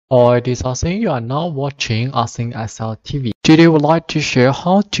Or this AhSing, you are now watching AhSing Excel TV. Today we would like to share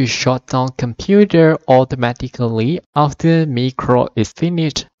how to shut down computer automatically after macro is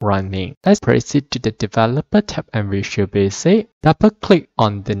finished running. Let's proceed to the Developer tab and Visual Basic. Double click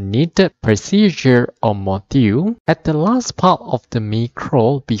on the needed procedure or module at the last part of the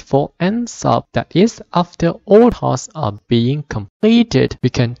macro before ends up, that is, after all tasks are being completed. We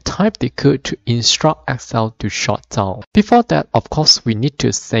can type the code to instruct Excel to shut down. Before that, of course, we need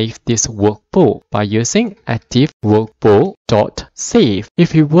to save this workbook by using active workbook.save.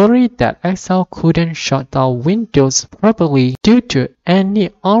 If you worry that Excel couldn't shut down Windows properly due to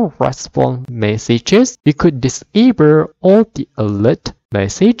any unresponsive messages, we could disable all the alert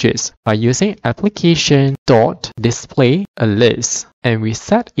messages by using application.display_alerts and we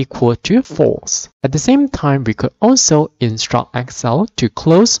set equal to false. At the same time, we could also instruct Excel to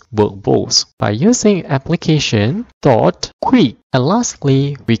close workbooks by using application.quit. And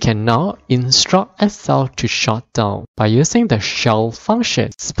lastly, we can now instruct Excel to shut down by using the shell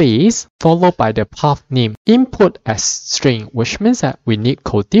function space followed by the path name input as string, which means that we need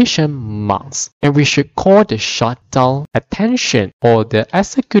quotation marks, and we should call the shutdown attention or the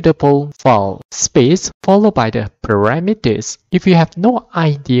executable file space followed by the parameters. If you have no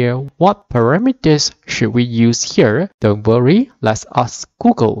idea what parameters should we use here, don't worry, let's ask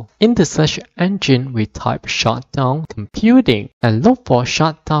Google. In the search engine, we type shutdown computing and look for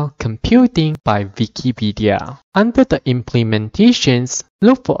shutdown computing by Wikipedia. Under the implementations,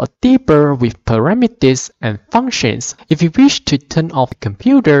 look for a table with parameters and functions. If you wish to turn off the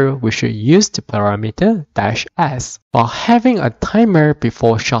computer, we should use the parameter -s. While having a timer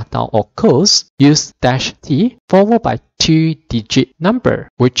before shutdown occurs, use -t followed by 2-digit number,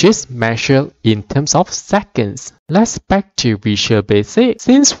 which is measured in terms of seconds. Let's back to Visual Basic.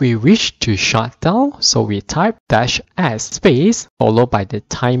 Since we wish to shut down, so we type -s space followed by the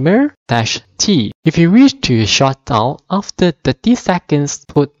timer -t. If you wish to shut down after 30 seconds,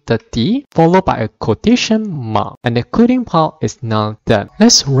 put 30 followed by a quotation mark, and the coding part is now done.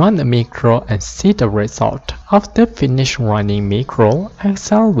 Let's run the macro and see the result. After finish running macro,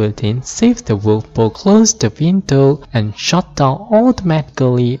 Excel will then save the workbook, close the window, and shut down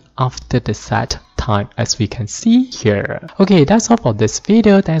automatically after the set time, as we can see here. Okay, that's all for this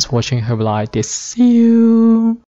video. Thanks for watching. Hope you like this. See you.